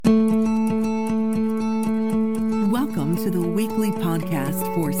Welcome to the weekly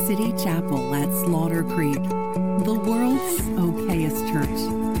podcast for City Chapel at Slaughter Creek, the world's okayest church,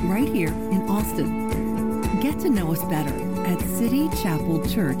 right here in Austin. Get to know us better at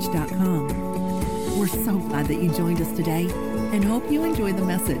citychapelchurch.com. We're so glad that you joined us today and hope you enjoy the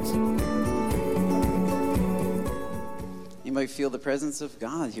message. Anybody feel the presence of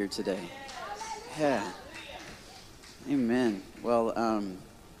God here today? Yeah. Amen. Well,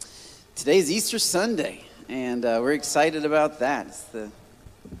 today's Easter Sunday, and we're excited about that.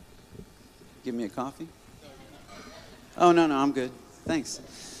 Give me a coffee? Oh, no, I'm good. Thanks.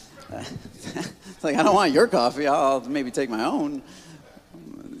 It's like, I don't want your coffee. I'll maybe take my own.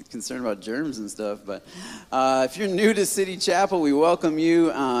 I'm concerned about germs and stuff. But if you're new to City Chapel, we welcome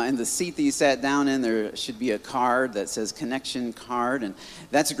you. In the seat that you sat down in, there should be a card that says connection card. And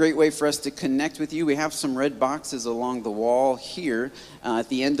that's a great way for us to connect with you. We have some red boxes along the wall here. At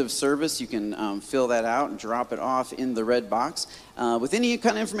the end of service, you can fill that out and drop it off in the red box with any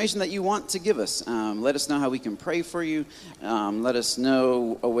kind of information that you want to give us. Let us know how we can pray for you. Let us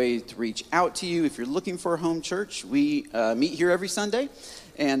know a way to reach out to you. If you're looking for a home church, we meet here every Sunday.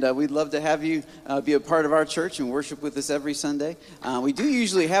 And we'd love to have you be a part of our church and worship with us every Sunday. We do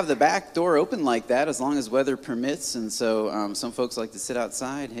usually have the back door open like that as long as weather permits. And so some folks like to sit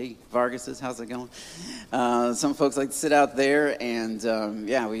outside. Hey, Vargas's, how's it going? Some folks like to sit out there. And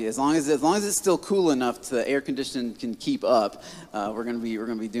as long as it's still cool enough the air conditioning can keep up, we're gonna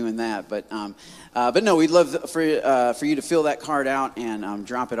be doing that. But no, we'd love for you to fill that card out and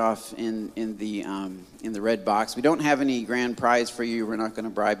drop it off in the red box. We don't have any grand prize for you. We're not going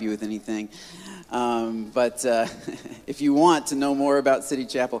to bribe you with anything. But if you want to know more about City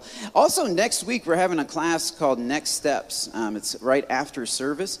Chapel. Also, next week, we're having a class called Next Steps. It's right after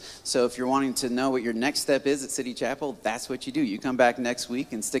service. So if you're wanting to know what your next step is at City Chapel, that's what you do. You come back next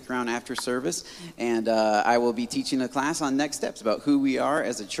week and stick around after service. And I will be teaching a class on next steps about who we are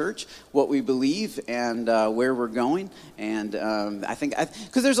as a church, what we believe, and where we're going. And I think,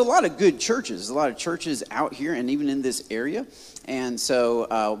 because there's a lot of good churches. There's a lot of churches out here and even in this area. And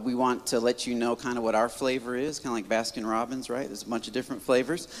so we want to let you know kind of what our flavor is, kind of like Baskin-Robbins, right? There's a bunch of different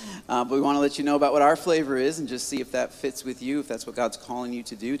flavors. But we want to let you know about what our flavor is and just see if that fits with you, if that's what God's calling you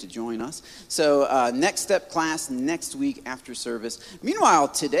to do, to join us. So next step class next week after service. Meanwhile,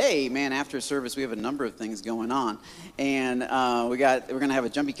 today, after service, we have a number of things going on. And we're going to have a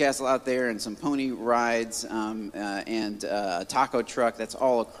jumpy castle out there and some pony rides and a taco truck. That's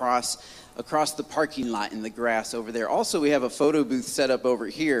all across the parking lot in the grass over there. Also, we have a photo booth set up over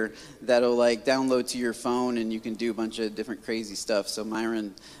here that'll download to your phone, and you can do a bunch of different crazy stuff. So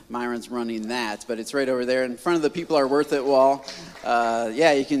Myron's running that, but it's right over there in front of the People Are Worth It wall.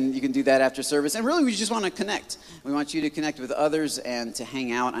 You can do that after service. And really, we just want to connect. We want you to connect with others and to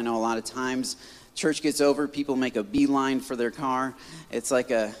hang out. I know a lot of times church gets over, people make a beeline for their car. It's like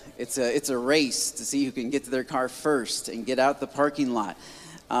it's a race to see who can get to their car first and get out the parking lot.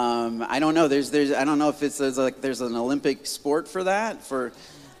 I don't know. I don't know if there's an Olympic sport for that, for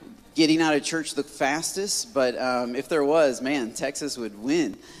getting out of church the fastest. But if there was, Texas would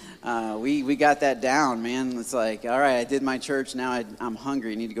win. We got that down, man. It's like, all right, I did my church. Now I'm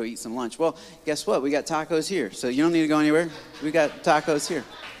hungry. I need to go eat some lunch. Well, guess what? We got tacos here, so you don't need to go anywhere. We got tacos here.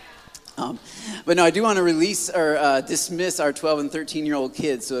 But no, I do want to release or dismiss our 12 and 13-year-old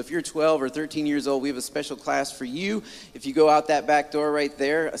kids. So if you're 12 or 13 years old, we have a special class for you. If you go out that back door right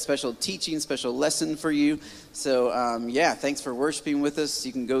there, a special teaching, special lesson for you. So thanks for worshiping with us.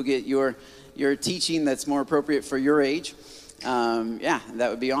 You can go get your teaching that's more appropriate for your age. That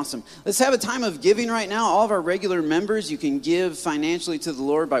would be awesome. Let's have a time of giving right now. All of our regular members, you can give financially to the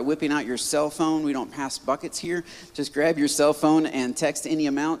Lord by whipping out your cell phone. We don't pass buckets here. Just grab your cell phone and text any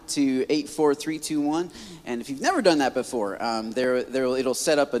amount to 84321. And if you've never done that before, it'll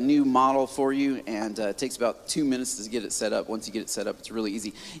set up a new model for you, and it takes about 2 minutes to get it set up. Once you get it set up, it's really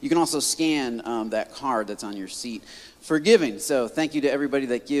easy. You can also scan that card that's on your seat for giving. So thank you to everybody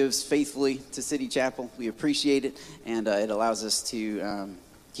that gives faithfully to City Chapel. We appreciate it, and it allows us to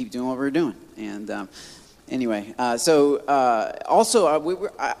keep doing what we're doing. And also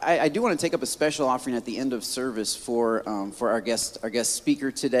I do want to take up a special offering at the end of service for our guest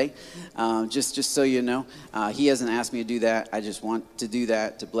speaker today. Just so you know, he hasn't asked me to do that. I just want to do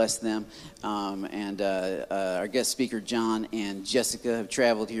that to bless them. Our guest speaker, John and Jessica, have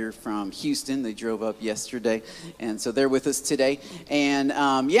traveled here from Houston. They drove up yesterday, and so they're with us today. And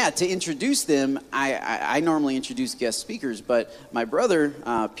to introduce them, I normally introduce guest speakers, but my brother,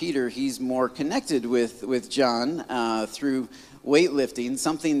 Peter, he's more connected with John through weightlifting,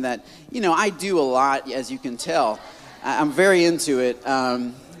 something that, I do a lot, as you can tell. I'm very into it.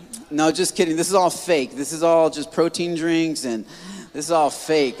 No, just kidding. This is all fake. This is all just protein drinks, and this is all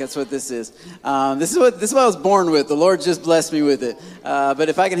fake. That's what this is. This is what I was born with. The Lord just blessed me with it. But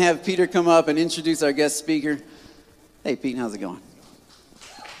if I can have Peter come up and introduce our guest speaker. Hey, Pete, how's it going?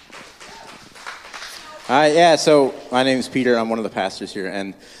 Yeah, so my name is Peter. I'm one of the pastors here.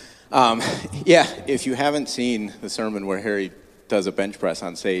 And, if you haven't seen the sermon where Harry does a bench press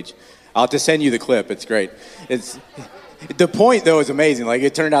on stage, I'll have to send you the clip. It's great. The point, though, is amazing. Like,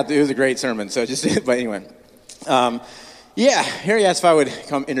 it turned out that it was a great sermon. So but anyway. Harry asked if I would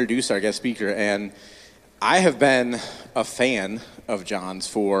come introduce our guest speaker. And I have been a fan of John's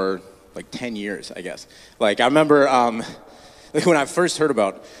for, 10 years, I guess. I remember when I first heard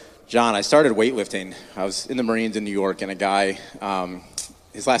about John, I started weightlifting. I was in the Marines in New York, and a guy,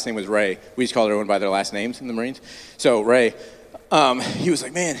 his last name was Ray. We just called everyone by their last names in the Marines. So Ray, he was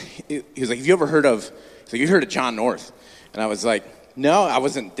like, man, he was like, have you ever heard of, you heard of John North? And I was like, no, I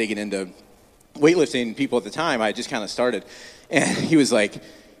wasn't digging into weightlifting people at the time. I just kind of started. And he's like,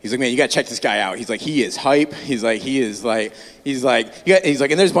 man, you got to check this guy out. He's like, he is hype. He's like, and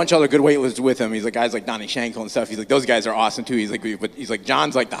there's a bunch of other good weightlifters with him. He's like, guys like Donnie Shankle and stuff. He's like, those guys are awesome too. He's like,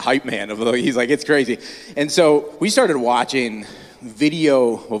 John's like the hype man he's like, it's crazy. And so we started watching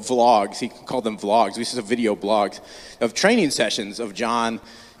video vlogs. He called them vlogs. We used to video blogs of training sessions of John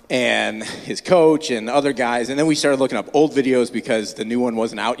and his coach and other guys. And then we started looking up old videos because the new one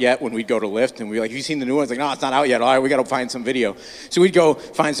wasn't out yet when we'd go to lift. And we were like, have you seen the new one? It's like, no, it's not out yet. All right, we got to find some video. So we'd go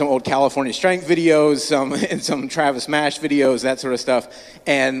find some old California Strength videos, some Travis Mash videos, that sort of stuff.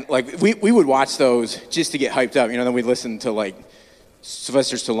 And we would watch those just to get hyped up. Then we'd listen to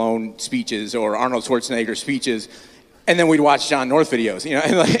Sylvester Stallone speeches or Arnold Schwarzenegger speeches. And then we'd watch John North videos,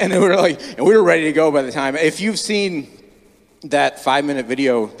 and we were ready to go by the time. If you've seen that 5-minute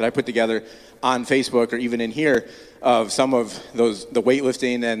video that I put together on Facebook or even in here of some of those, the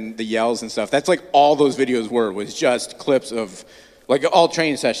weightlifting and the yells and stuff, that's all those videos was just clips of all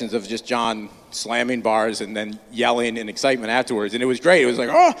training sessions of just John slamming bars and then yelling in excitement afterwards. And it was great. It was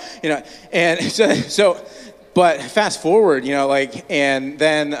and so but fast forward, and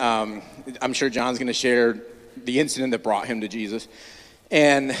then I'm sure John's going to share the incident that brought him to Jesus.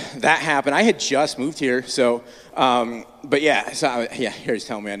 And that happened. I had just moved here, so, Harry's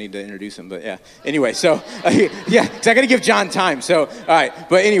telling me I need to introduce him, but yeah. Anyway, so, because I got to give John time, so, all right.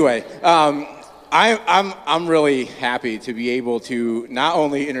 But anyway, I'm really happy to be able to not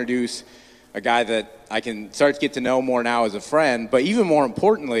only introduce a guy that I can start to get to know more now as a friend, but even more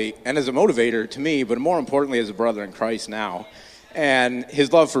importantly, and as a motivator to me, but more importantly as a brother in Christ now, and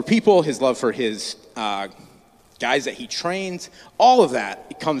his love for people, his love for his guys that he trains, all of that,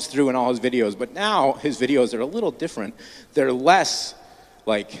 it comes through in all his videos. But now his videos are a little different. They're less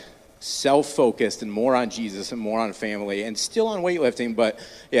self-focused and more on Jesus and more on family and still on weightlifting. But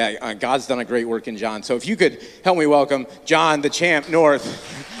yeah, God's done a great work in John. So if you could help me welcome John, the champ, North.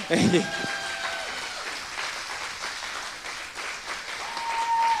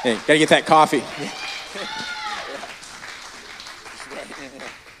 Hey, gotta get that coffee.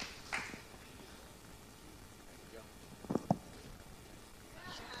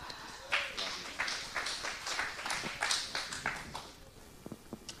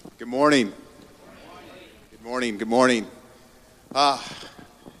 Good morning. Good morning. Good morning.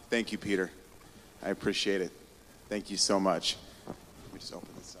 Thank you, Peter. I appreciate it. Thank you so much. Let me just open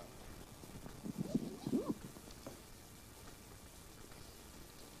this up.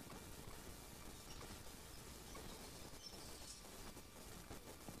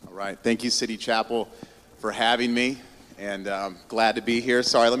 All right. Thank you, City Chapel, for having me, and glad to be here.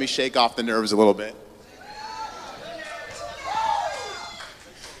 Sorry, let me shake off the nerves a little bit.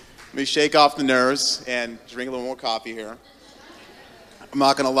 Let me shake off the nerves and drink a little more coffee here. I'm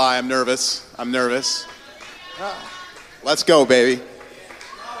not going to lie, I'm nervous. Let's go, baby.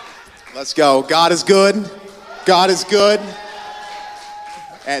 Let's go. God is good. God is good.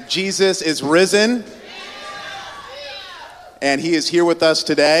 And Jesus is risen. And he is here with us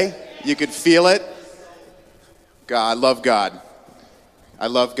today. You could feel it. God, I love God. I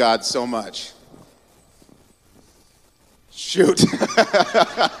love God so much. Shoot.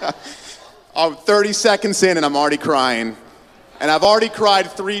 I'm 30 seconds in and I'm already crying. And I've already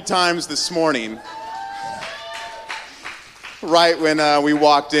cried 3 times this morning. Right when we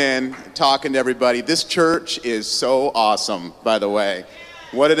walked in, talking to everybody. This church is so awesome, by the way.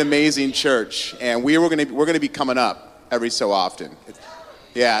 What an amazing church. And we're going to be coming up every so often.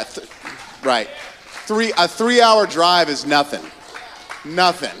 Yeah, right. A 3-hour drive is nothing.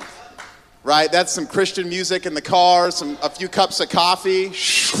 Nothing. Right? That's some Christian music in the car, a few cups of coffee,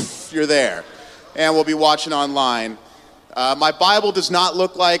 you're there. And we'll be watching online. My Bible does not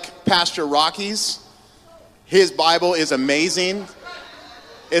look like Pastor Rocky's. His Bible is amazing.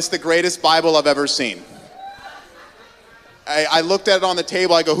 It's the greatest Bible I've ever seen. I looked at it on the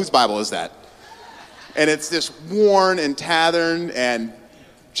table, I go, whose Bible is that? And it's just worn and tattered and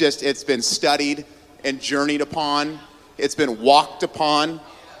just, it's been studied and journeyed upon. It's been walked upon.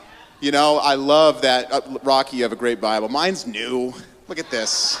 You know, I love that. Rocky, you have a great Bible. Mine's new. Look at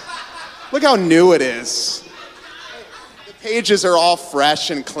this. Look how new it is. The pages are all fresh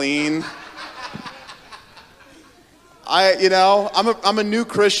and clean. I'm a new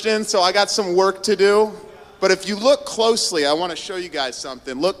Christian, so I got some work to do. But if you look closely, I want to show you guys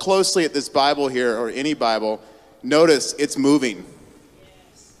something. Look closely at this Bible here, or any Bible. Notice it's moving.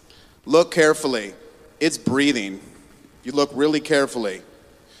 Look carefully. It's breathing. You look really carefully.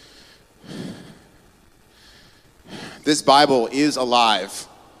 This Bible is alive.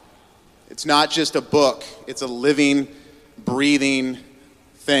 It's not just a book. It's a living, breathing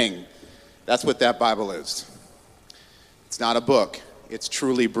thing. That's what that Bible is. It's not a book. It's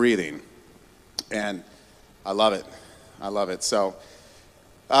truly breathing. And I love it. I love it. So,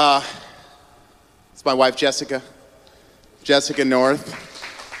 it's my wife, Jessica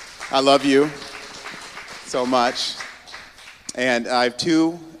North. I love you so much. And I have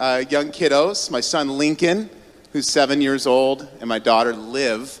two young kiddos, my son Lincoln, who's 7 years old, and my daughter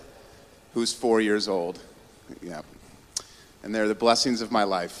Liv, who's 4 years old. Yeah. And they're the blessings of my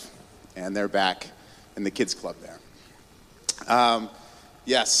life. And they're back in the kids club there.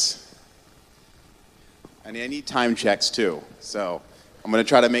 Yes. And I need time checks too. So I'm going to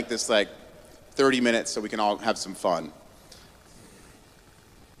try to make this like 30 minutes so we can all have some fun.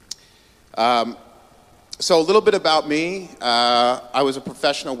 So a little bit about me. I was a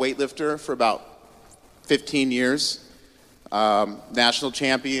professional weightlifter for about 15 years. National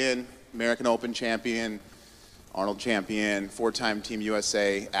champion, American Open champion, Arnold champion, 4-time Team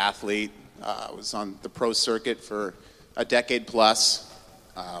USA athlete. I was on the pro circuit for a decade plus.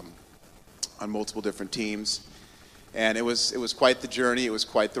 On multiple different teams, and it was quite the journey. It was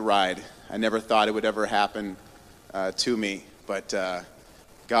quite the ride. I never thought it would ever happen to me, but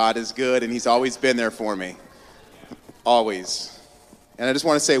God is good, and He's always been there for me, always. And I just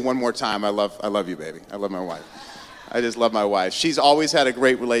want to say one more time, I love you, baby. I love my wife. I just love my wife. She's always had a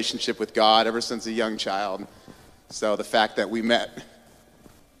great relationship with God ever since a young child. So the fact that we met.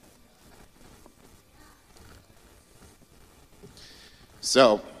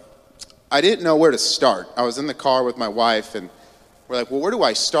 So I didn't know where to start. I was in the car with my wife, and we're like, well, where do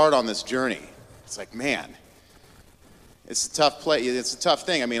I start on this journey? It's like, man, it's a tough play. It's a tough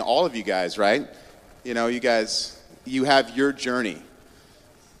thing. I mean, all of you guys, right? You know, you guys, you have your journey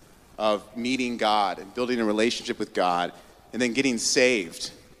of meeting God and building a relationship with God and then getting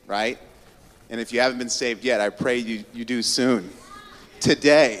saved, right? And if you haven't been saved yet, I pray you do soon.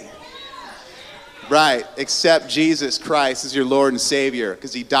 Today. Right, accept Jesus Christ as your Lord and Savior,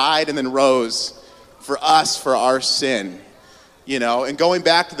 because He died and then rose for us, for our sin. You know, and going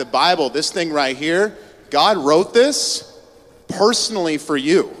back to the Bible, this thing right here, God wrote this personally for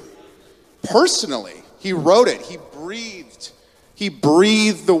you. Personally. He wrote it. He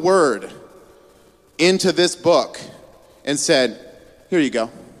breathed the word into this book and said, here you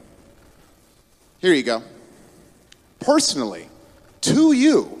go. Here you go. Personally, to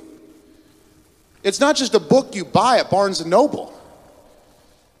you. It's not just a book you buy at Barnes & Noble.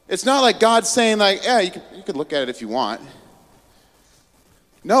 It's not like God saying like, yeah, you could look at it if you want.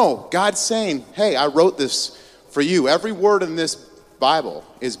 No, God's saying, hey, I wrote this for you. Every word in this Bible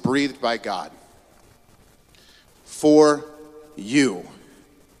is breathed by God. For you.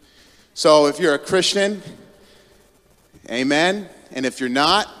 So if you're a Christian, amen. And if you're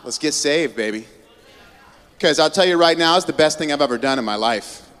not, let's get saved, baby. Because I'll tell you right now, it's the best thing I've ever done in my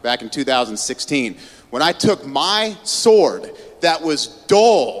life. Back in 2016, when I took my sword that was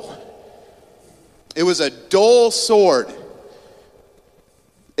dull. It was a dull sword.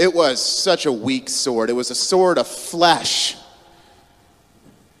 It was such a weak sword. It was a sword of flesh.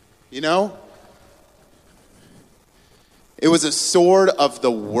 You know? It was a sword of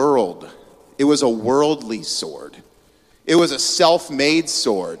the world. It was a worldly sword. It was a self-made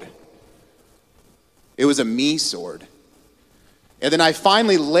sword. It was a me sword. And then I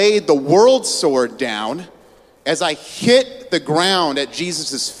finally laid the world sword down as I hit the ground at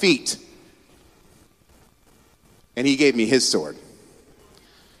Jesus' feet. And He gave me His sword.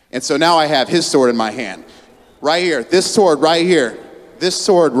 And so now I have His sword in my hand. Right here. This sword right here. This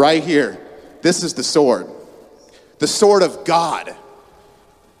sword right here. This is the sword. The sword of God.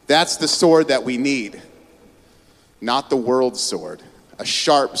 That's the sword that we need. Not the world sword. A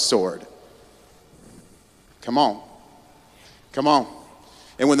sharp sword. Come on. Come on.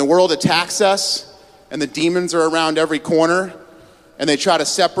 And when the world attacks us and the demons are around every corner and they try to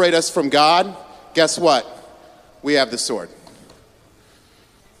separate us from God, guess what? We have the sword.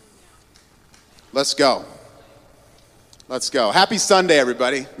 Let's go. Let's go. Happy Sunday,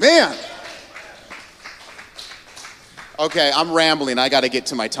 everybody. Man. Okay, I'm rambling. I got to get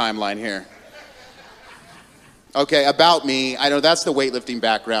to my timeline here. Okay, about me. I know that's the weightlifting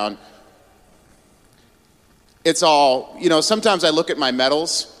background. It's all, sometimes I look at my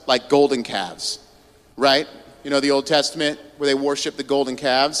medals like golden calves, right? The Old Testament where they worship the golden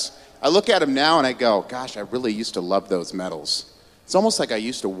calves. I look at them now and I go, gosh, I really used to love those medals. It's almost like I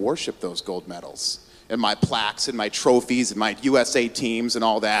used to worship those gold medals and my plaques and my trophies and my USA teams and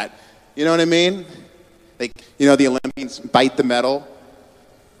all that. You know what I mean? Like, the Olympians bite the medal.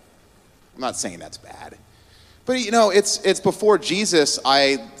 I'm not saying that's bad. But, it's before Jesus,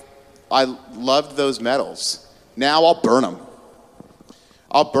 I loved those medals. Now I'll burn them.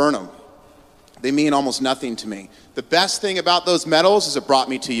 I'll burn them. They mean almost nothing to me. The best thing about those medals is it brought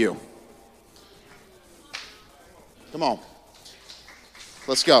me to you. Come on.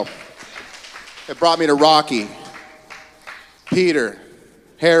 Let's go. It brought me to Rocky, Peter,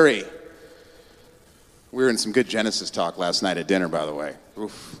 Harry. We were in some good Genesis talk last night at dinner, by the way.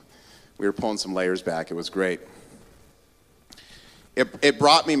 Oof. We were pulling some layers back. It was great. It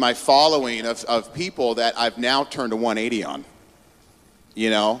brought me my following of people that I've now turned a 180 on.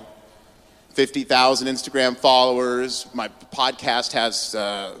 50,000 Instagram followers. My podcast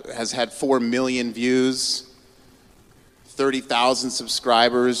has had 4 million views. 30,000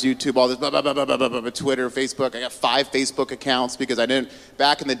 subscribers. YouTube, all this, Twitter, Facebook. I got 5 Facebook accounts because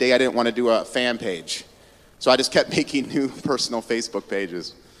back in the day, I didn't want to do a fan page. So I just kept making new personal Facebook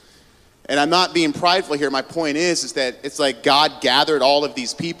pages. And I'm not being prideful here. My point is that it's like God gathered all of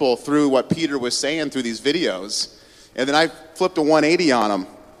these people through what Peter was saying through these videos. And then I flipped a 180 on them.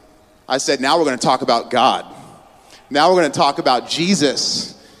 I said, now we're going to talk about God. Now we're going to talk about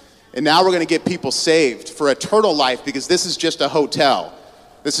Jesus. And now we're going to get people saved for eternal life because this is just a hotel.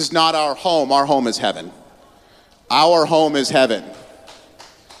 This is not our home. Our home is heaven. Our home is heaven.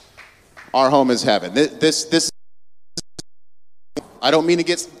 Our home is heaven. This I don't mean to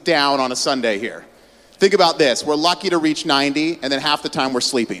get down on a Sunday here. Think about this. We're lucky to reach 90, and then half the time we're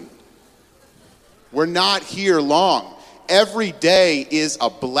sleeping. We're not here long. Every day is a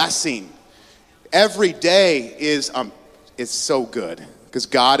blessing. Every day is so good because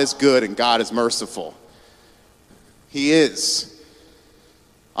God is good and God is merciful. He is.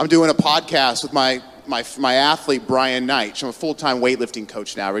 I'm doing a podcast with my athlete, Brian Knight. I'm a full-time weightlifting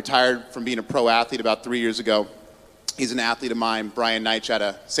coach now. Retired from being a pro athlete about 3 years ago. He's an athlete of mine, Brian Knight, out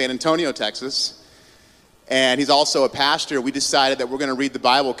of San Antonio, Texas. And he's also a pastor. We decided that we're going to read the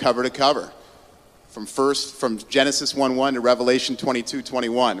Bible cover to cover. From Genesis 1:1 to Revelation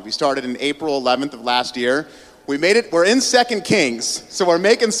 22:21. We started in April 11th of last year. We made it, we're in 2 Kings, so we're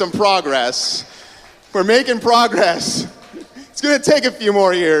making some progress. We're making progress. It's going to take a few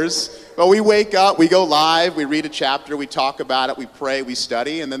more years. But we wake up, we go live, we read a chapter, we talk about it, we pray, we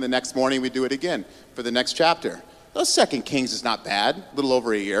study, and then the next morning we do it again for the next chapter. Those 2 Kings is not bad, a little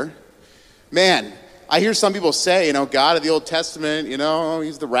over a year. Man, I hear some people say, God of the Old Testament,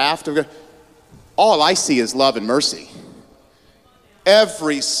 he's the raft of God. All I see is love and mercy.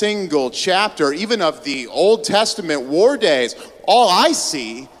 Every single chapter, even of the Old Testament war days, all I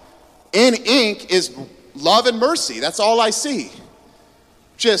see in ink is love and mercy. That's all I see.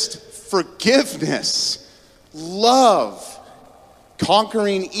 Just forgiveness, love,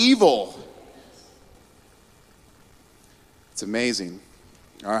 conquering evil. It's amazing.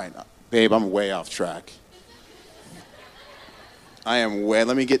 All right, babe, I'm way off track.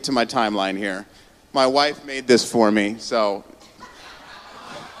 Let me get to my timeline here. My wife made this for me, so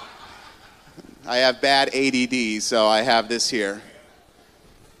I have bad ADD, so I have this here.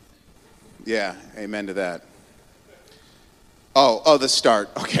 Yeah, amen to that. Oh, the start.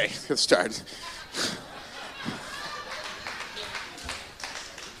 Okay, the start.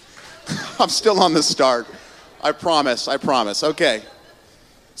 I'm still on the start. I promise. Okay.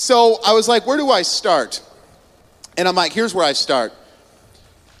 So I was like, where do I start? And I'm like, here's where I start.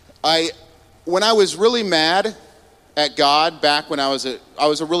 When I was really mad at God back when I was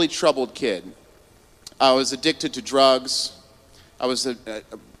a really troubled kid. I was addicted to drugs. I was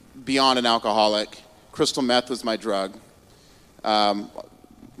beyond an alcoholic. Crystal meth was my drug.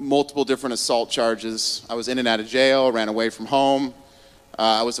 Multiple different assault charges. I was in and out of jail, ran away from home.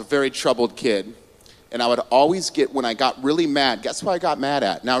 I was a very troubled kid. And I would always get, when I got really mad, guess who I got mad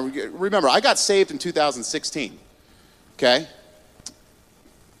at? Now, remember, I got saved in 2016, okay?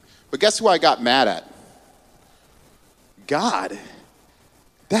 But guess who I got mad at? God,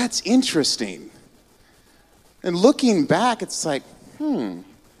 that's interesting. And looking back, it's like,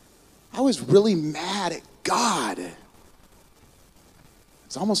 I was really mad at God.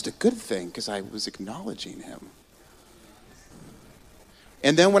 It's almost a good thing because I was acknowledging him.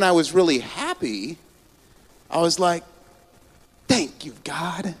 And then when I was really happy, I was like, thank you,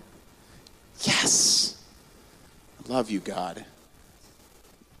 God. Yes. I love you, God.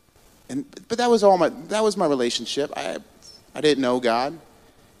 But that was my relationship. I didn't know God.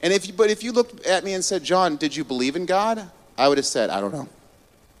 And if you looked at me and said, John, did you believe in God? I would have said, I don't know.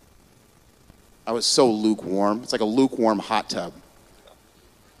 I was so lukewarm. It's like a lukewarm hot tub.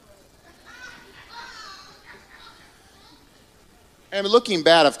 And looking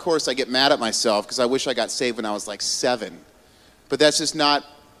back, of course, I get mad at myself because I wish I got saved when I was like 7. But that's just not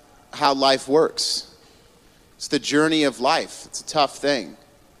how life works. It's the journey of life. It's a tough thing.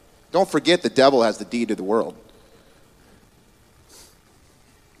 Don't forget the devil has the deed to the world.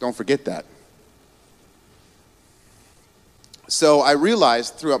 Don't forget that. So I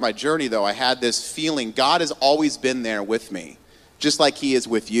realized throughout my journey, though, I had this feeling God has always been there with me, just like he is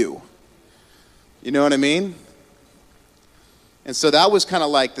with you. You know what I mean? And so that was kind of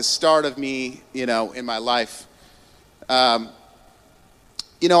like the start of me, in my life. I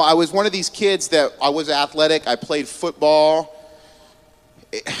was one of these kids that I was athletic. I played football.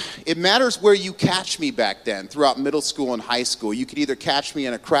 It matters where you catch me back then, throughout middle school and high school. You could either catch me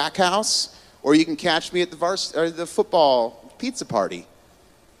in a crack house, or you can catch me at the football pizza party.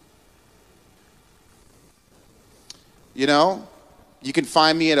 You can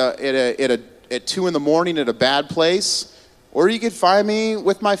find me at 2 in the morning at a bad place, or you could find me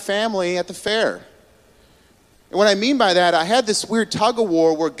with my family at the fair. And what I mean by that, I had this weird tug of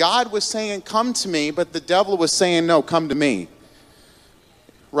war where God was saying, come to me, but the devil was saying, no, come to me.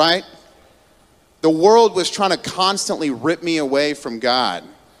 Right? The world was trying to constantly rip me away from God.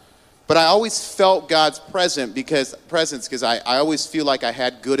 But I always felt God's presence because I always feel like I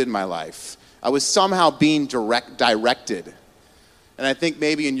had good in my life. I was somehow being directed. And I think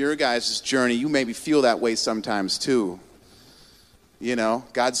maybe in your guys' journey, you maybe feel that way sometimes too.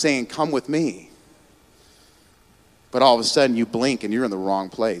 God's saying, come with me. But all of a sudden you blink and you're in the wrong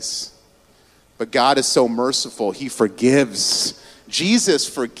place. But God is so merciful. He forgives. Jesus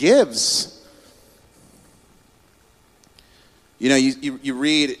forgives. You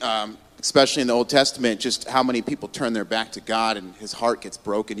read, especially in the Old Testament, just how many people turn their back to God and his heart gets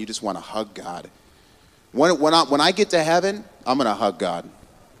broken. You just want to hug God. When I get to heaven, I'm going to hug God.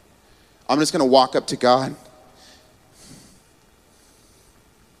 I'm just going to walk up to God.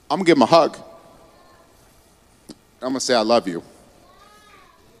 I'm going to give him a hug. I'm going to say, I love you.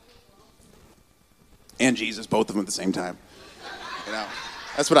 And Jesus, both of them at the same time.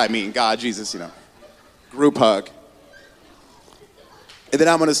 That's what I mean. God, Jesus, group hug. And then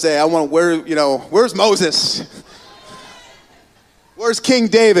I'm going to say, where's Moses? Where's King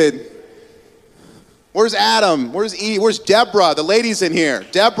David? Where's Adam? Where's Eve? Where's Deborah? The ladies in here.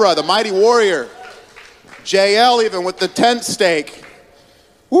 Deborah, the mighty warrior. JL even with the tent stake.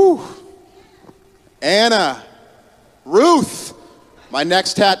 Woo. Anna. Ruth. My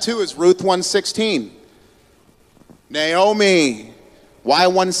next tattoo is Ruth 1:16. Naomi. Why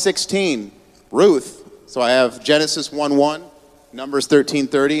 1:16? Ruth. So I have Genesis 1:1, Numbers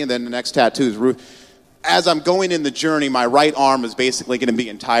 13:30, and then the next tattoo is Ruth. As I'm going in the journey, my right arm is basically going to be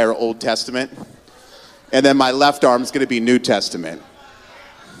entire Old Testament, and then my left arm is going to be New Testament.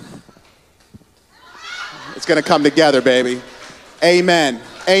 It's going to come together, baby. Amen.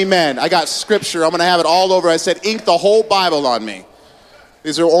 Amen. I got scripture. I'm going to have it all over. I said, ink the whole Bible on me.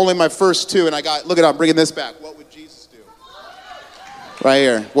 These are only my first 2, and look at it, I'm bringing this back. What would Jesus do? Right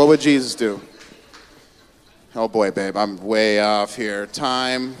here. What would Jesus do? Oh boy, babe, I'm way off here.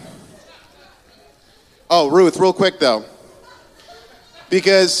 Time. Oh, Ruth, real quick though.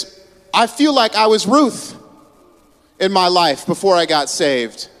 Because I feel like I was Ruth in my life before I got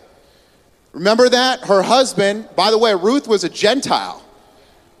saved. Remember that? Her husband, by the way, Ruth was a Gentile.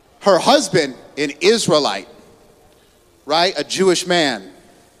 Her husband, an Israelite, right? A Jewish man.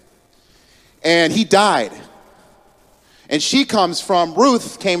 And he died. And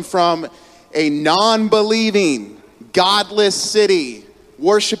Ruth came from a non-believing, godless city,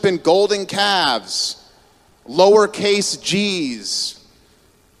 worshiping golden calves, lowercase g's,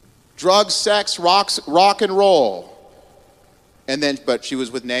 drug, sex, rock and roll. But she was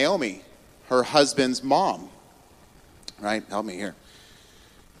with Naomi, her husband's mom. Right? Help me here.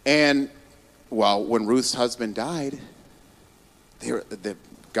 And, when Ruth's husband died,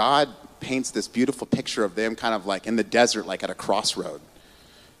 God paints this beautiful picture of them kind of like in the desert, like at a crossroad.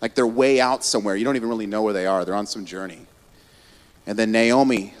 Like they're way out somewhere. You don't even really know where they are. They're on some journey. And then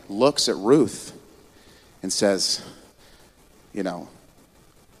Naomi looks at Ruth and says, you know,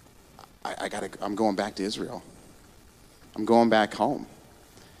 I'm going back to Israel. I'm going back home.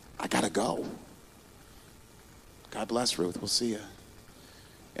 I got to go. God bless Ruth. We'll see you.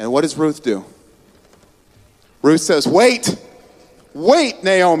 And what does Ruth do? Ruth says, wait,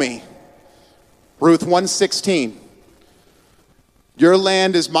 Naomi. Ruth 1:16. Your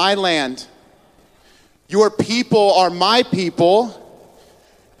land is my land. Your people are my people.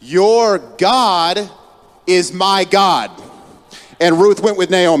 Your God is my God. And Ruth went with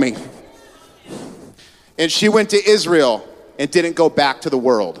Naomi. And she went to Israel and didn't go back to the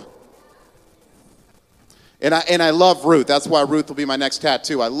world. And I love Ruth. That's why Ruth will be my next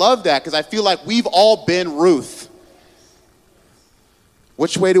tattoo. I love that because I feel like we've all been Ruth.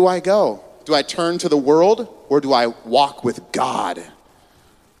 Which way do I go? Do I turn to the world or do I walk with God?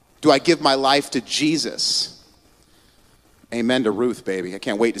 Do I give my life to Jesus? Amen to Ruth, baby. I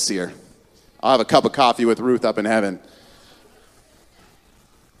can't wait to see her. I'll have a cup of coffee with Ruth up in heaven.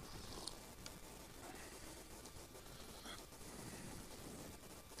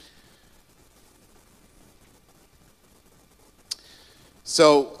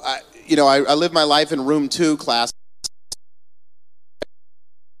 So, I live my life in room 2 class,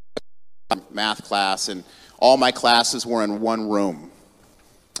 math class, and all my classes were in one room.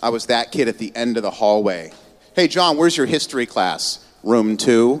 I was that kid at the end of the hallway. Hey, John, where's your history class? Room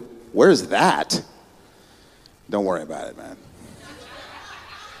 2. Where's that? Don't worry about it, man.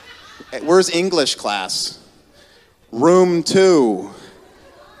 Hey, where's English class? Room 2.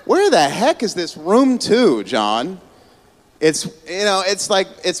 Where the heck is this room 2, John? It's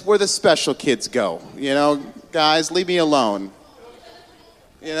where the special kids go. Guys, leave me alone.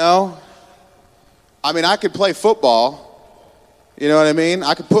 I could play football. You know what I mean?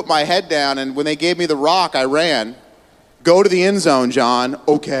 I could put my head down, and when they gave me the rock, I ran. Go to the end zone, John.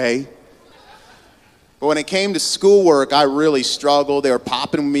 Okay. But when it came to schoolwork, I really struggled. They were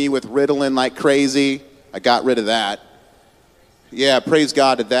popping me with Ritalin like crazy. I got rid of that. Yeah, praise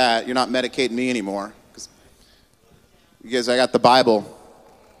God to that. You're not medicating me anymore. Because I got the Bible.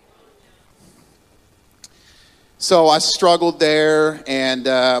 So I struggled there, and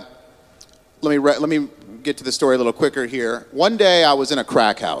let me get to the story a little quicker here. One day I was in a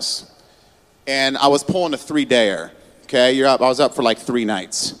crack house, and I was pulling a 3-dayer. Okay, I was up for like 3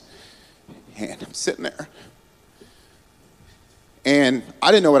 nights, and I'm sitting there, and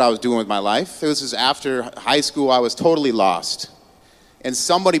I didn't know what I was doing with my life. It was just after high school. I was totally lost. And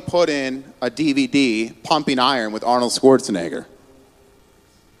somebody put in a DVD, Pumping Iron, with Arnold Schwarzenegger.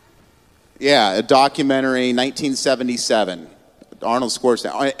 Yeah, a documentary, 1977. Arnold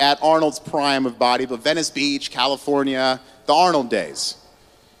Schwarzenegger, at Arnold's prime of body, but Venice Beach, California, the Arnold days.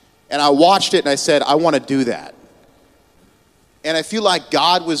 And I watched it and I said, I want to do that. And I feel like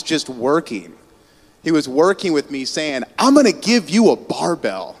God was just working. He was working with me saying, I'm going to give you a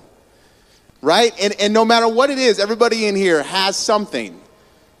barbell. Right? And no matter what it is, everybody in here has something.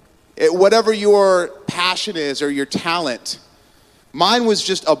 Whatever your passion is or your talent. Mine was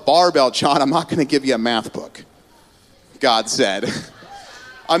just a barbell, John. I'm not going to give you a math book, God said.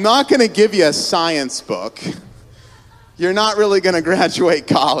 I'm not going to give you a science book. You're not really going to graduate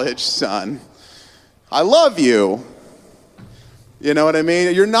college, son. I love you. You know what I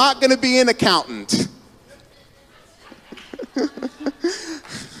mean? You're not going to be an accountant.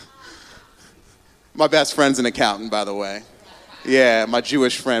 My best friend's an accountant, by the way. Yeah, my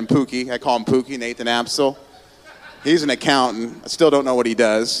Jewish friend, Pookie. I call him Pookie, Nathan Apsel. He's an accountant. I still don't know what he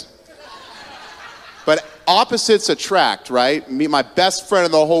does. But opposites attract, right? My best friend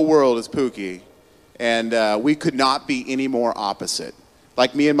in the whole world is Pookie. And we could not be any more opposite.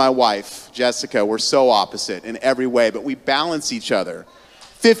 Like me and my wife, Jessica, we're so opposite in every way, but we balance each other.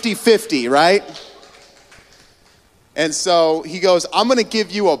 50-50, right? And so he goes, I'm going to give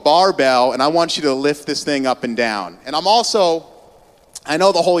you a barbell, and I want you to lift this thing up and down. And I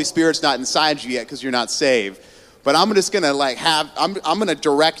know the Holy Spirit's not inside you yet because you're not saved, but I'm just going to I'm going to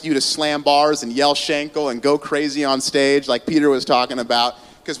direct you to slam bars and yell Schenkel and go crazy on stage like Peter was talking about,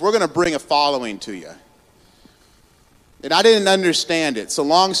 because we're going to bring a following to you. And I didn't understand it. So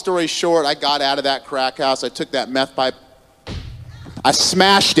long story short, I got out of that crack house. I took that meth pipe. I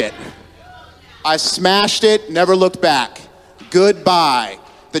smashed it. Never looked back. Goodbye.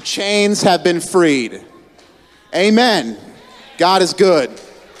 The chains have been freed. Amen. God is good.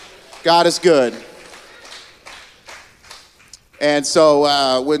 God is good. And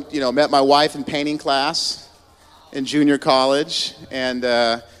so, met my wife in painting class in junior college, and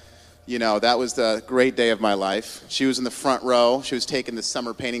that was the great day of my life. She was in the front row. She was taking the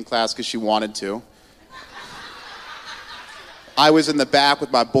summer painting class because she wanted to. I was in the back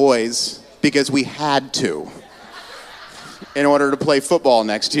with my boys because we had to in order to play football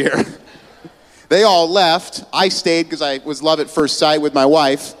next year. They all left. I stayed because I was love at first sight with my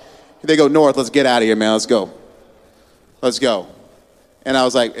wife. They go, North, let's get out of here, man. Let's go. Let's go. And I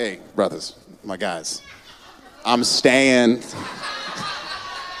was like, hey, brothers, my guys, I'm staying.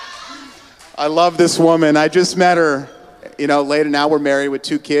 I love this woman. I just met her. You know, later now we're married with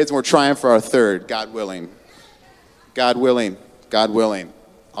 2 kids, and we're trying for our 3rd, God willing. God willing. God willing.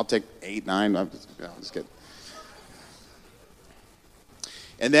 I'll take 8, 9. I'm just kidding.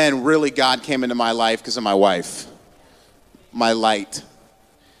 And then really God came into my life because of my wife, my light.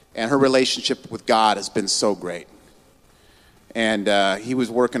 And her relationship with God has been so great. And he was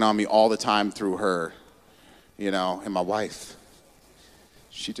working on me all the time through her, you know, and my wife.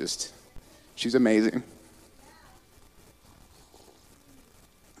 She's amazing.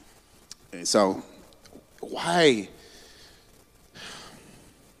 So, why,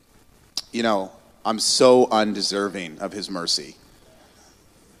 you know, I'm so undeserving of his mercy.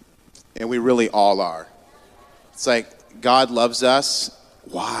 And we really all are. It's like, God loves us.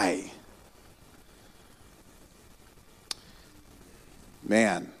 Why?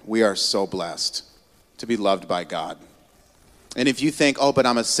 Man, we are so blessed to be loved by God. And if you think, oh, but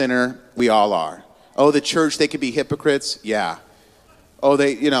I'm a sinner, we all are. Oh, the church, they could be hypocrites. Yeah.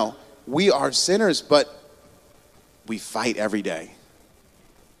 Oh, we are sinners, but we fight every day.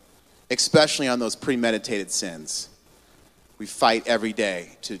 Especially on those premeditated sins. We fight every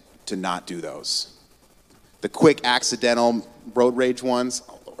day to not do those. The quick accidental road rage ones,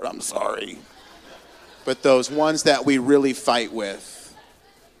 oh Lord, I'm sorry. But those ones that we really fight with,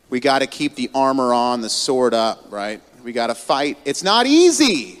 we got to keep the armor on, the sword up, right? We got to fight. It's not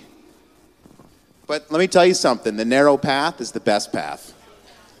easy. But let me tell you something. The narrow path is the best path.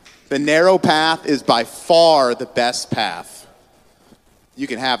 The narrow path is by far the best path. You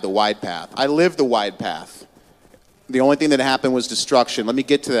can have the wide path. I lived the wide path. The only thing that happened was destruction. Let me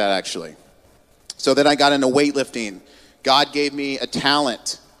get to that, actually. So then I got into weightlifting. God gave me a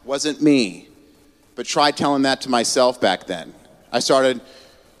talent. Wasn't me. But try telling that to myself back then. I started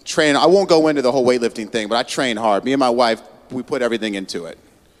training. I won't go into the whole weightlifting thing, but I trained hard. Me and my wife, we put everything into it.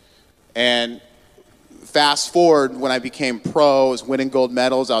 And fast forward, when I became pro, I was winning gold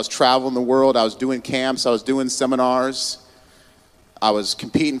medals. I was traveling the world. I was doing camps. I was doing seminars. I was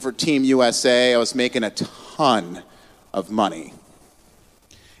competing for Team USA. I was making a ton of money.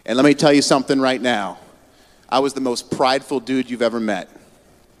 And let me tell you something right now. I was the most prideful dude you've ever met.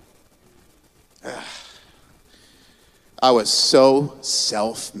 I was so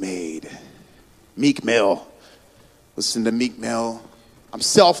self-made. Meek Mill. Listen to Meek Mill. I'm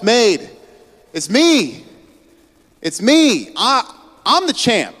self-made. It's me. It's me. I'm the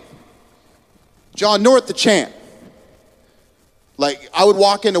champ. John North, the champ. Like, I would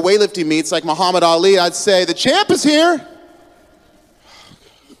walk into weightlifting meets like Muhammad Ali. I'd say, the champ is here.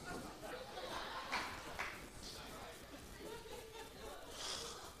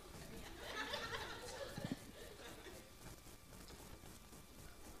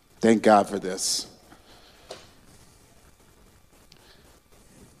 Thank God for this.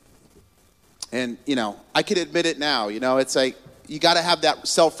 And, you know, I could admit it now. You know, it's like, you got to have that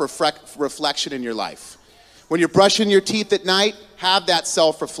self-reflection in your life. When you're brushing your teeth at night, have that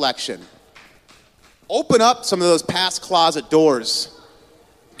self-reflection. Open up some of those past closet doors.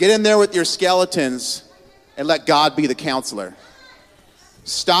 Get in there with your skeletons and let God be the counselor.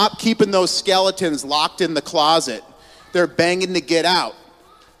 Stop keeping those skeletons locked in the closet. They're banging to get out.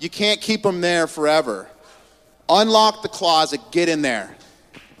 You can't keep them there forever. Unlock the closet, get in there.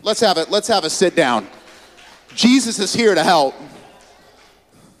 Let's have a sit down. Jesus is here to help.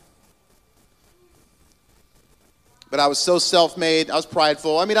 But I was so self-made. I was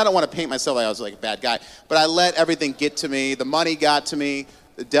prideful. I mean, I don't want to paint myself like I was like a bad guy. But I let everything get to me. The money got to me.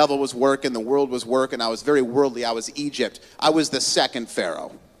 The devil was working. The world was working. I was very worldly. I was Egypt. I was the second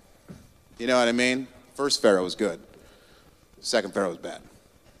Pharaoh. You know what I mean? First Pharaoh was good. Second Pharaoh was bad.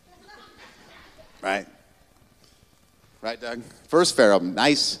 Right? Right, Doug? First Pharaoh,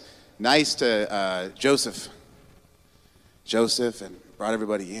 nice to Joseph. Joseph, and brought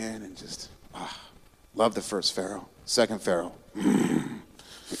everybody in and just, loved the first Pharaoh. Second Pharaoh.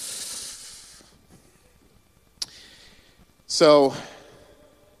 So,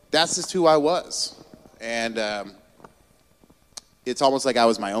 that's just who I was. And it's almost like I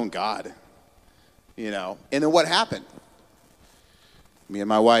was my own God. You know? And then what happened? Me and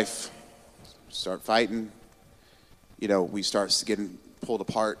my wife start fighting. You know, we start getting pulled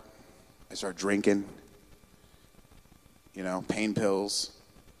apart. I start drinking. You know, pain pills,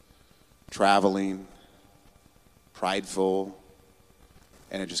 traveling, prideful,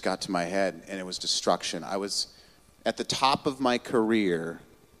 and it just got to my head, and it was destruction. I was, at the top of my career,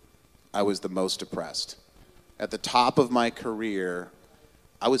 I was the most depressed. At the top of my career,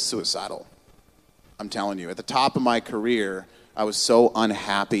 I was suicidal. I'm telling you, at the top of my career, I was so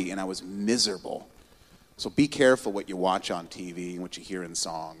unhappy and I was miserable. So be careful what you watch on TV and what you hear in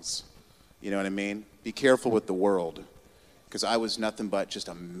songs. You know what I mean? Be careful with the world, because I was nothing but just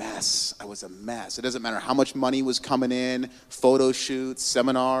a mess. I was a mess. It doesn't matter how much money was coming in, photo shoots,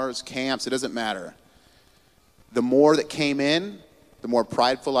 seminars, camps, it doesn't matter. The more that came in, the more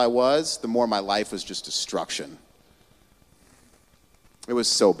prideful I was, the more my life was just destruction. It was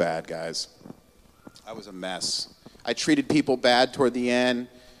so bad, guys. I was a mess. I treated people bad toward the end,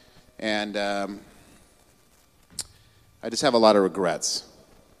 and I just have a lot of regrets.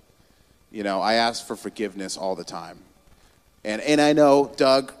 You know, I ask for forgiveness all the time. And I know,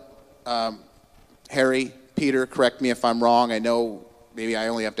 Doug, Harry, Peter, correct me if I'm wrong. I know maybe I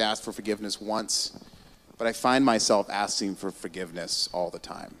only have to ask for forgiveness once, but I find myself asking for forgiveness all the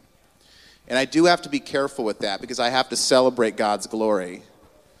time. And I do have to be careful with that, because I have to celebrate God's glory,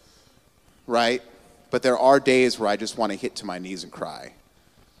 right? But there are days where I just want to hit to my knees and cry.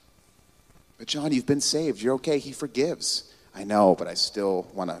 But John, you've been saved. You're okay. He forgives. I know, but I still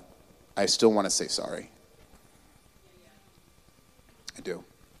want to say sorry. I do.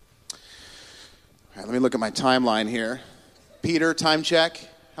 All right, let me look at my timeline here. Peter, time check.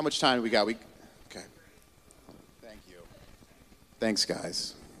 How much time do we got? Okay. Thank you. Thanks,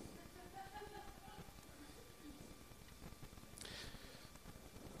 guys.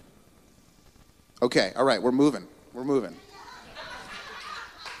 Okay, all right, we're moving.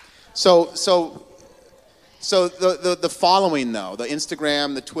 So the following, though, the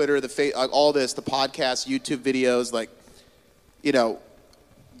Instagram, the Twitter, all this, the podcast, YouTube videos, like, you know,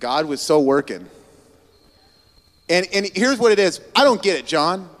 God was so working. And here's what it is. I don't get it,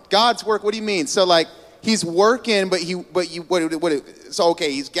 John. God's work, what do you mean? So, like, he's working, so,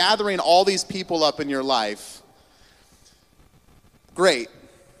 okay, he's gathering all these people up in your life. Great.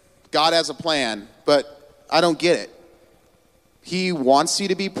 God has a plan, but I don't get it. He wants you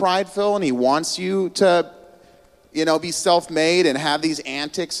to be prideful, and he wants you to, you know, be self-made and have these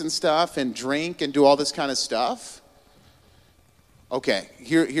antics and stuff and drink and do all this kind of stuff. Okay,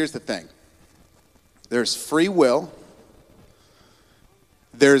 here's the thing. There's free will.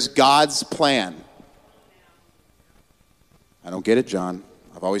 There's God's plan. I don't get it, John.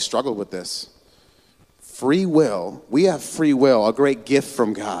 I've always struggled with this. Free will. We have free will, a great gift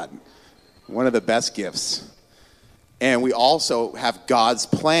from God. One of the best gifts. And we also have God's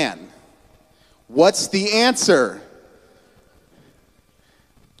plan. What's the answer?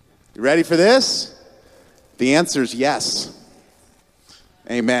 You ready for this? The answer is yes.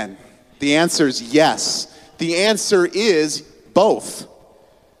 Amen. The answer is yes. The answer is both.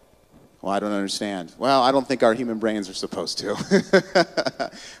 Well, I don't understand. Well, I don't think our human brains are supposed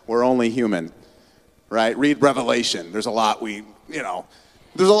to. We're only human, right? Read Revelation. There's a lot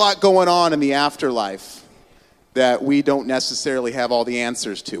there's a lot going on in the afterlife that we don't necessarily have all the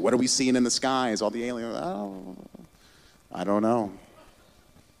answers to. What are we seeing in the skies? All the aliens? Oh, I don't know.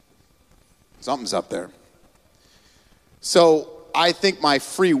 Something's up there. So I think my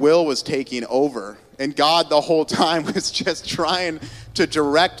free will was taking over, and God the whole time was just trying to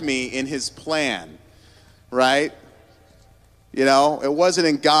direct me in his plan, right? You know, it wasn't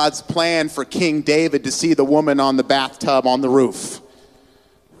in God's plan for King David to see the woman on the bathtub on the roof.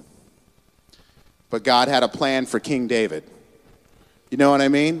 But God had a plan for King David. You know what I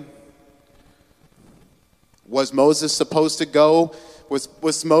mean? Was Moses supposed to go?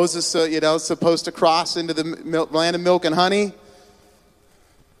 Was Moses, supposed to cross into the land of milk and honey?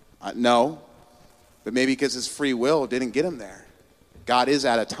 No. But maybe because his free will didn't get him there. God is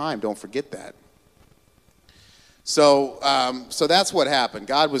at a time. Don't forget that. So that's what happened.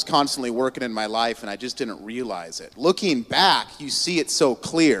 God was constantly working in my life, and I just didn't realize it. Looking back, you see it so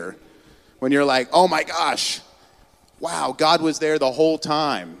clear when you're like, oh my gosh, wow, God was there the whole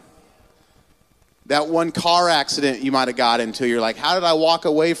time. That one car accident you might have got into, you're like, how did I walk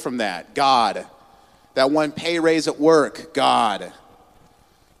away from that? God. That one pay raise at work, God.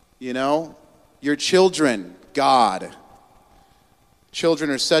 You know, your children, God. Children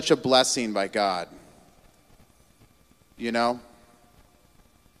are such a blessing by God. You know?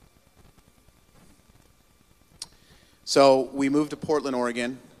 So we moved to Portland,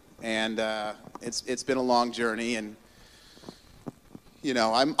 Oregon, and it's been a long journey, and you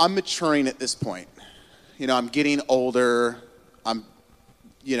know, I'm maturing at this point. You know, I'm getting older. I'm,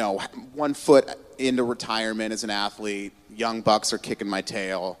 1 foot into retirement as an athlete. Young bucks are kicking my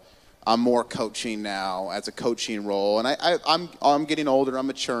tail. I'm more coaching now as a coaching role. And I'm getting older. I'm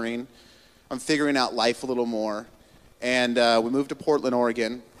maturing. I'm figuring out life a little more. And we moved to Portland,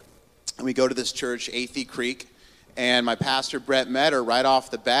 Oregon. And we go to this church, Athey Creek. And my pastor, Brett Metter, right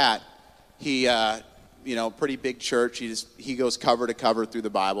off the bat, he, pretty big church. He goes cover to cover through the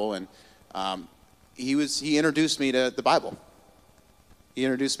Bible. And he introduced me to the Bible. He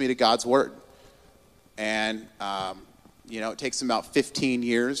introduced me to God's Word. And, it takes him about 15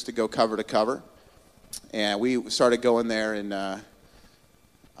 years to go cover to cover. And we started going there in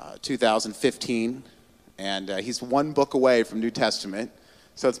 2015. And he's one book away from New Testament.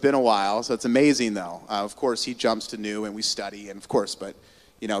 So it's been a while. So it's amazing, though. Of course, he jumps to new and we study. And, of course, but,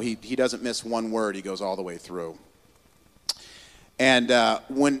 he doesn't miss one word. He goes all the way through. And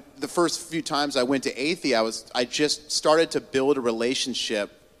when the first few times I went to Athey, I just started to build a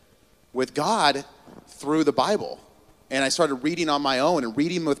relationship with God through the Bible. And I started reading on my own and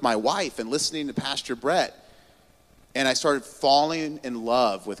reading with my wife and listening to Pastor Brett. And I started falling in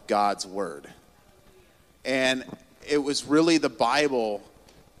love with God's Word. And it was really the Bible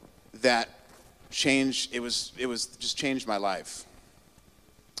that changed, it was just changed my life.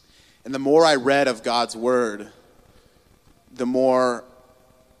 And the more I read of God's Word, the more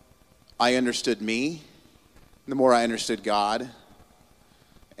I understood me, the more I understood God.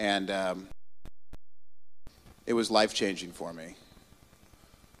 And it was life-changing for me.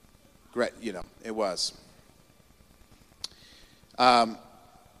 Great, it was.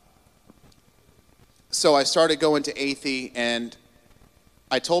 So I started going to Athey, and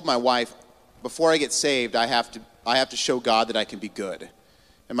I told my wife, before I get saved, I have to show God that I can be good.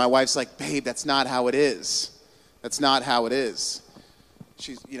 And my wife's like, babe, that's not how it is. That's not how it is.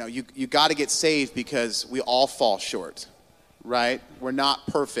 She's, you got to get saved because we all fall short, right? We're not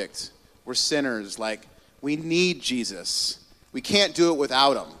perfect. We're sinners. Like, we need Jesus. We can't do it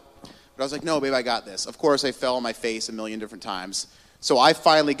without him. But I was like, no, babe, I got this. Of course, I fell on my face a million different times. So I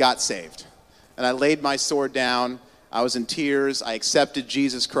finally got saved. And I laid my sword down. I was in tears. I accepted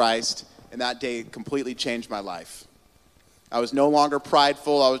Jesus Christ. And that day completely changed my life. I was no longer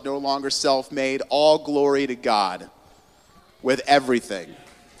prideful. I was no longer self-made. All glory to God with everything.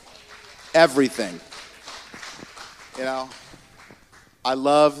 Everything. I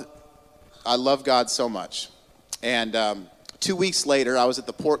love God so much. And 2 weeks later, I was at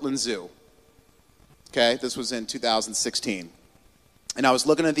the Portland Zoo. Okay, this was in 2016. And I was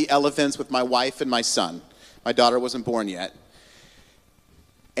looking at the elephants with my wife and my son. My daughter wasn't born yet.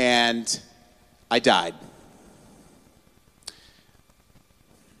 And I died.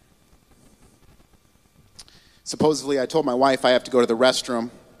 Supposedly, I told my wife I have to go to the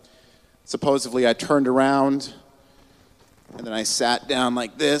restroom. Supposedly, I turned around, and then I sat down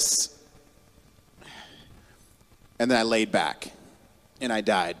like this, and then I laid back, and I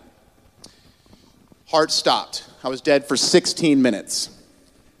died. Heart stopped. I was dead for 16 minutes.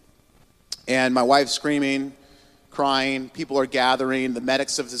 And my wife's screaming, crying, people are gathering, the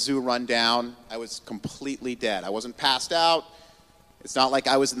medics of the zoo run down. I was completely dead. I wasn't passed out. It's not like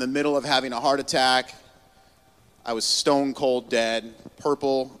I was in the middle of having a heart attack. I was stone cold dead,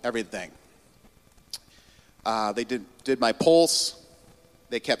 purple, everything. They did my pulse.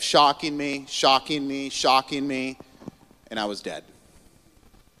 They kept shocking me, and I was dead.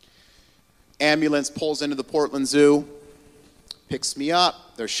 Ambulance pulls into the Portland Zoo, picks me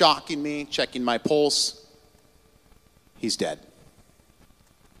up. They're shocking me, checking my pulse. He's dead.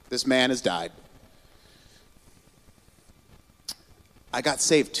 This man has died. I got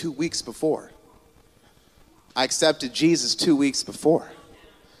saved 2 weeks before. I accepted Jesus 2 weeks before.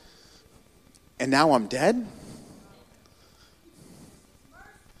 And now I'm dead?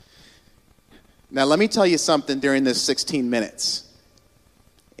 Now let me tell you something during this 16 minutes.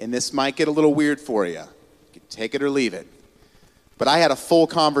 And this might get a little weird for you. You can take it or leave it. But I had a full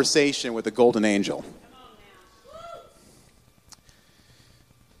conversation with the golden angel.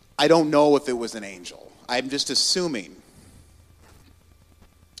 I don't know if it was an angel. I'm just assuming.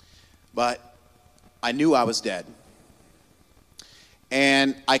 But I knew I was dead.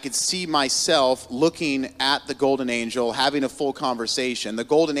 And I could see myself looking at the golden angel, having a full conversation. The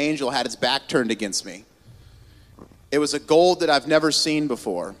golden angel had its back turned against me. It was a gold that I've never seen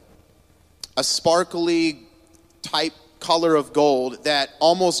before. A sparkly type color of gold that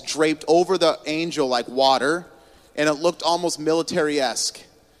almost draped over the angel like water. And it looked almost military-esque,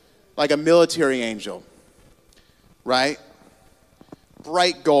 like a military angel. Right?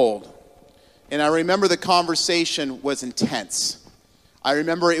 Bright gold. And I remember the conversation was intense. I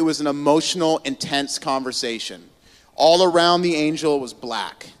remember it was an emotional, intense conversation. All around the angel was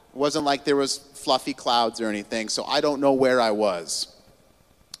black. It wasn't like there was fluffy clouds or anything, so I don't know where I was.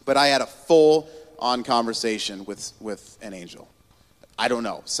 But I had a full-on conversation with an angel. I don't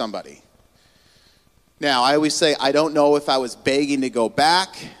know, somebody. Now, I always say I don't know if I was begging to go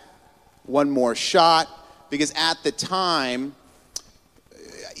back, one more shot, because at the time,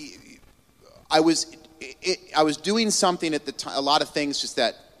 I was doing something at the time, a lot of things just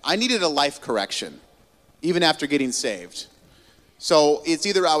that I needed a life correction, even after getting saved. So it's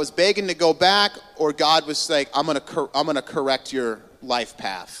either I was begging to go back, or God was like, I'm gonna correct your life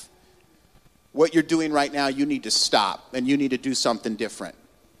path. What you're doing right now, you need to stop, and you need to do something different.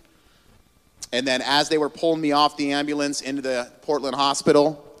 And then as they were pulling me off the ambulance into the Portland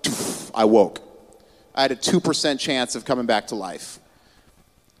hospital, I woke. I had a 2% chance of coming back to life.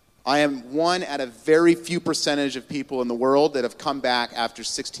 I am one out of very few percentage of people in the world that have come back after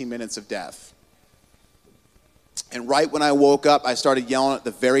 16 minutes of death. And right when I woke up, I started yelling at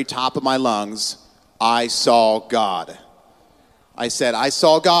the very top of my lungs, I saw God. I said, I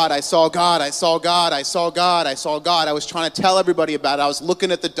saw God, I saw God, I saw God, I saw God, I saw God. I was trying to tell everybody about it. I was looking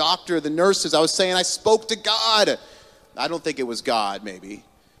at the doctor, the nurses. I was saying, I spoke to God. I don't think it was God, maybe,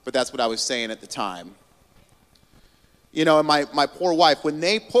 but that's what I was saying at the time. You know, and my poor wife, when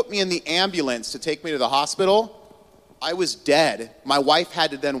they put me in the ambulance to take me to the hospital, I was dead. My wife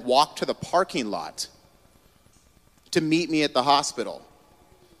had to then walk to the parking lot to meet me at the hospital.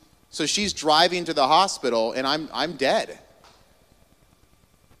 So she's driving to the hospital, and I'm dead.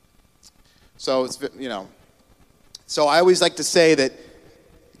 So it's, you know, so I always like to say that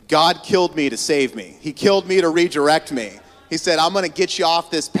God killed me to save me. He killed me to redirect me. He said, I'm going to get you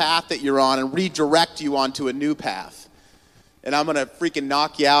off this path that you're on and redirect you onto a new path. And I'm going to freaking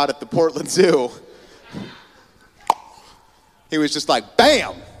knock you out at the Portland Zoo. He was just like,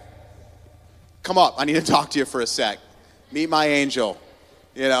 bam! Come up, I need to talk to you for a sec. Meet my angel,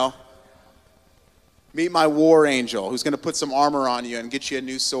 you know. Meet my war angel who's going to put some armor on you and get you a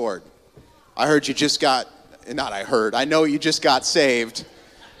new sword. I heard you just got, I know you just got saved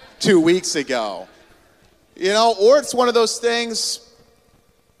 2 weeks ago. You know, or it's one of those things,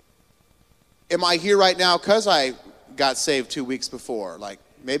 am I here right now because I got saved 2 weeks before? Like,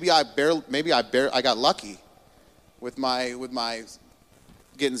 maybe I got lucky with my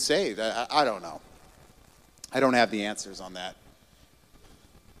getting saved. I don't know. I don't have the answers on that.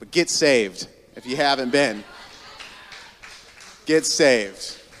 But get saved if you haven't been. Get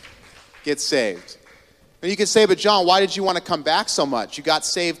saved. Get saved. And you can say, but John, why did you want to come back so much? You got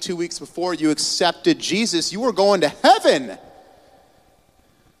saved 2 weeks before you accepted Jesus. You were going to heaven.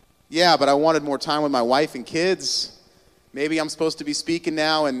 Yeah, but I wanted more time with my wife and kids. Maybe I'm supposed to be speaking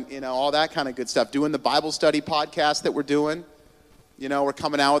now and, you know, all that kind of good stuff. Doing the Bible study podcast that we're doing. You know, we're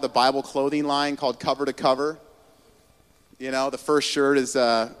coming out with a Bible clothing line called Cover to Cover. You know, the first shirt is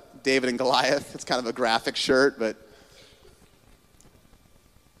David and Goliath. It's kind of a graphic shirt, but...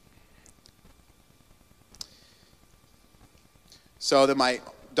 So that my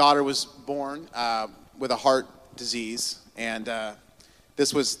daughter was born with a heart disease, and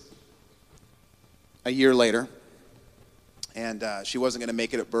this was a year later, and she wasn't going to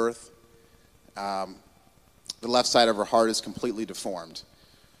make it at birth. The left side of her heart is completely deformed,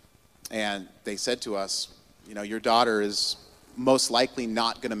 and they said to us, you know, your daughter is most likely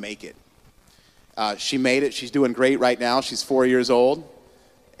not going to make it. She made it. She's doing great right now. She's 4 years old,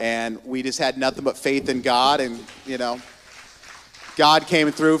 and we just had nothing but faith in God, and, you know, God came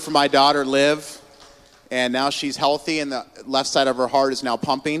through for my daughter, Liv, and now she's healthy, and the left side of her heart is now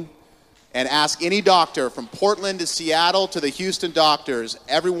pumping. And ask any doctor from Portland to Seattle to the Houston doctors,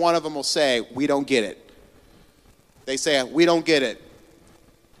 every one of them will say, we don't get it. They say, we don't get it.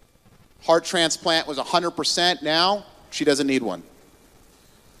 Heart transplant was 100%. Now, she doesn't need one.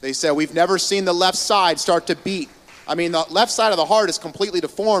 They said, we've never seen the left side start to beat. I mean, the left side of the heart is completely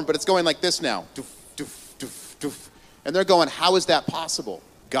deformed, but it's going like this now. Doof, doof, doof, doof. And they're going, how is that possible?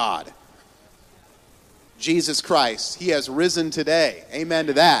 God. Jesus Christ. He has risen today. Amen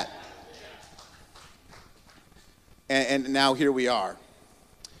to that. And now here we are.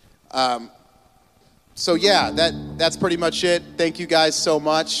 So yeah, that's pretty much it. Thank you guys so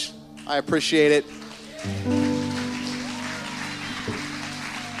much. I appreciate it.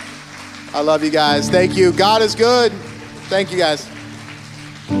 I love you guys. Thank you. God is good. Thank you guys.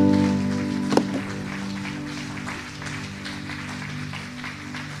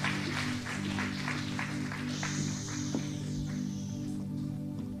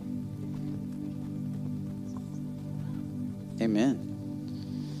 Amen.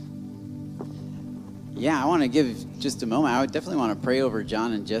 Yeah, I want to give just a moment. I would definitely want to pray over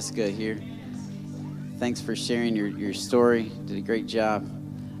John and Jessica here. Thanks for sharing your story. Did a great job.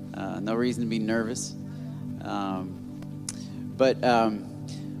 No reason to be nervous. But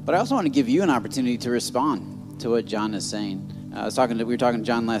But I also want to give you an opportunity to respond to what John is saying. We were talking to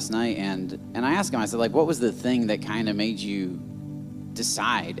John last night, and I asked him, I said, like, what was the thing that kind of made you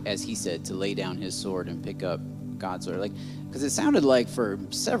decide, as he said, to lay down his sword and pick up God's sword? Like, because it sounded like for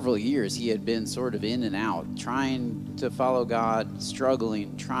several years he had been sort of in and out, trying to follow God,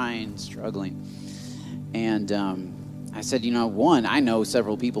 struggling. And I said, one, I know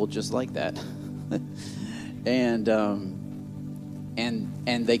several people just like that. And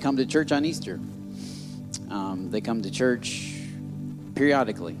they come to church on Easter. They come to church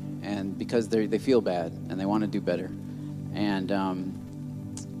periodically, and because they feel bad and they want to do better, and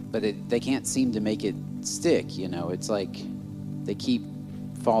but they can't seem to make it stick. It's like they keep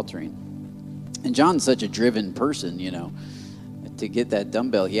faltering. And John's such a driven person, to get that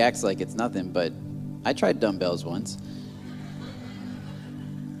dumbbell, he acts like it's nothing. But I tried dumbbells once,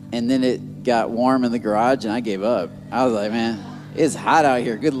 and then it got warm in the garage, and I gave up. I was like, man, it's hot out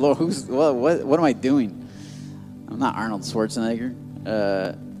here. Good Lord, what am I doing? I'm not Arnold Schwarzenegger.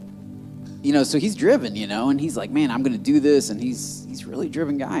 So he's driven, and he's like, man, I'm going to do this. And he's a really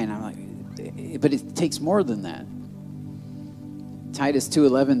driven guy. And I'm like, but it takes more than that. Titus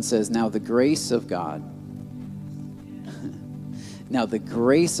 2:11 says, now the grace of God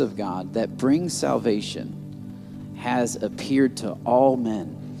that brings salvation has appeared to all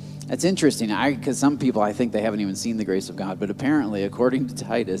men. That's interesting, because some people, I think they haven't even seen the grace of God, but apparently, according to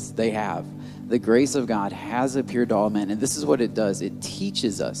Titus, they have. The grace of God has appeared to all men, and this is what it does. It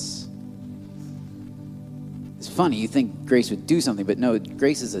teaches us. It's funny, you think grace would do something, but no,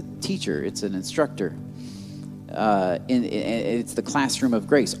 grace is a teacher. It's an instructor. It's the classroom of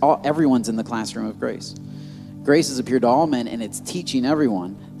grace. Everyone's in the classroom of grace. Grace has appeared to all men, and it's teaching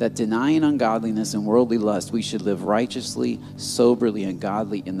everyone that denying ungodliness and worldly lust, we should live righteously, soberly, and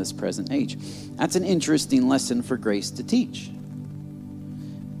godly in this present age. That's an interesting lesson for grace to teach.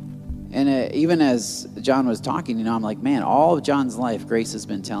 And even as John was talking, I'm like, man, all of John's life, grace has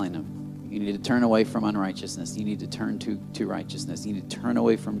been telling him, you need to turn away from unrighteousness. You need to turn to righteousness. You need to turn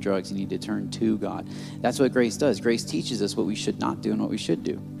away from drugs. You need to turn to God. That's what grace does. Grace teaches us what we should not do and what we should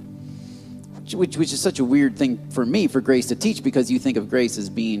do. Which is such a weird thing for me, for grace to teach, because you think of grace as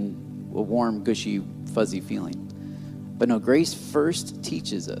being a warm, gushy, fuzzy feeling. But no, grace first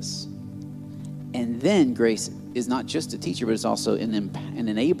teaches us. And then grace is not just a teacher, but it's also an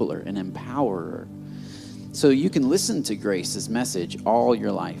enabler, an empowerer. So you can listen to Grace's message all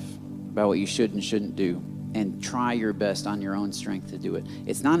your life about what you should and shouldn't do, and try your best on your own strength to do it.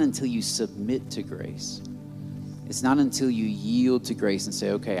 It's not until you submit to grace. It's not until you yield to grace and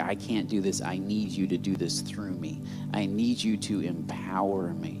say, okay, I can't do this. I need you to do this through me. I need you to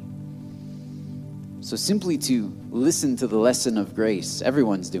empower me. So simply to listen to the lesson of grace,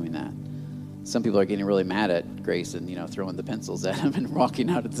 everyone's doing that. Some people are getting really mad at grace and, throwing the pencils at him and walking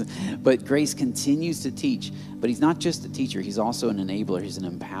out. But grace continues to teach. But he's not just a teacher. He's also an enabler. He's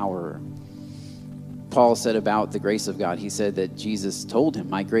an empowerer. Paul said about the grace of God, he said that Jesus told him,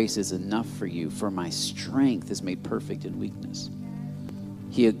 my grace is enough for you, for my strength is made perfect in weakness.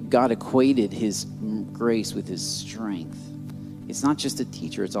 God equated his grace with his strength. It's not just a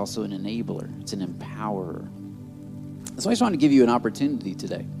teacher, it's also an enabler. It's an empowerer. So I just want to give you an opportunity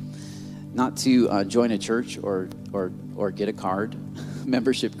today, not to join a church or get a card,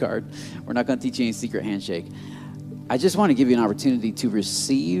 membership card. We're not going to teach you any secret handshake. I just want to give you an opportunity to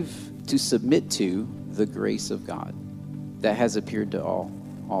submit to the grace of God that has appeared to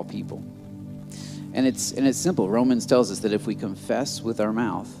all people. And it's simple. Romans tells us that if we confess with our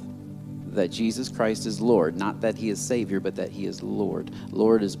mouth that Jesus Christ is Lord, not that he is Savior, but that he is Lord.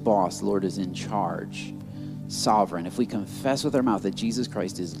 Lord is boss. Lord is in charge. Sovereign. If we confess with our mouth that Jesus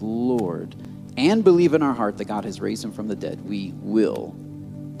Christ is Lord and believe in our heart that God has raised him from the dead, we will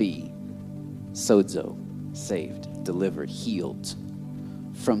be sozo, saved, delivered, healed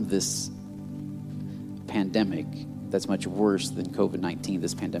from this pandemic that's much worse than COVID-19,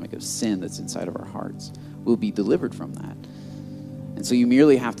 this pandemic of sin that's inside of our hearts. We'll be delivered from that. And so you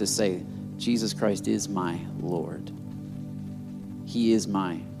merely have to say, Jesus Christ is my Lord. He is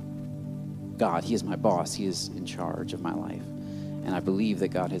my God. He is my boss. He is in charge of my life. And I believe that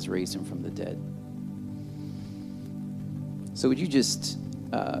God has raised him from the dead. So would you just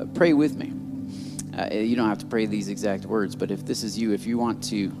pray with me? You don't have to pray these exact words, but if this is you, if you want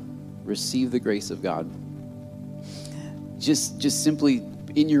to receive the grace of God, just simply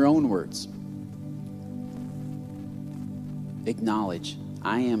in your own words, acknowledge,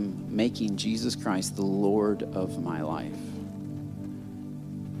 I am making Jesus Christ the Lord of my life.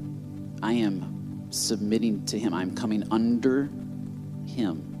 I am submitting to him. I'm coming under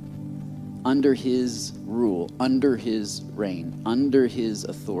him. under his rule, under his reign, under his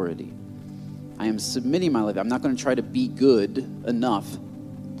authority. I am submitting my life. I'm not going to try to be good enough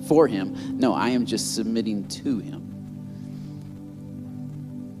for him. No, I am just submitting to him.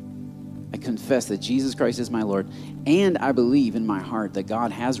 I confess that Jesus Christ is my Lord, and I believe in my heart that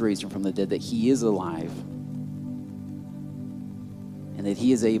God has raised him from the dead, that he is alive, and that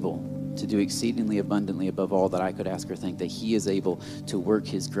he is able to do exceedingly abundantly above all that I could ask or think, that he is able to work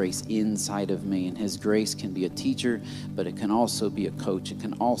his grace inside of me. And his grace can be a teacher, but it can also be a coach. It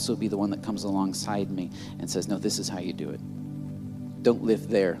can also be the one that comes alongside me and says, no, this is how you do it. Don't lift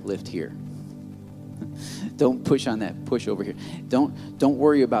there, lift here. Don't push on that, push over here. Don't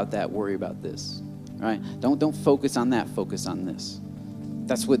worry about that, worry about this. Right? Don't focus on that, focus on this.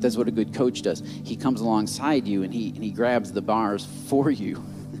 That's what a good coach does. He comes alongside you and he grabs the bars for you.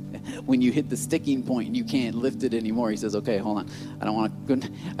 When you hit the sticking point and you can't lift it anymore, he says, okay, hold on.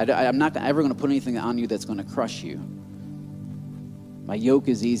 I'm not ever going to put anything on you that's going to crush you. My yoke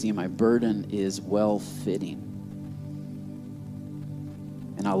is easy and my burden is well-fitting.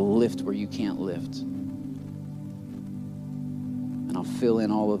 And I'll lift where you can't lift. And I'll fill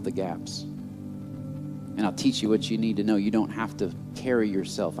in all of the gaps. And I'll teach you what you need to know. You don't have to carry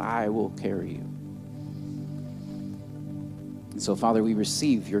yourself. I will carry you. And so, Father, we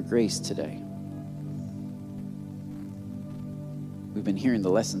receive your grace today. We've been hearing the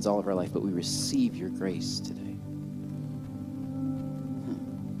lessons all of our life, but we receive your grace today.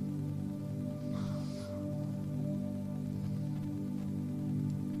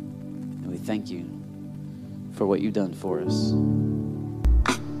 And we thank you for what you've done for us.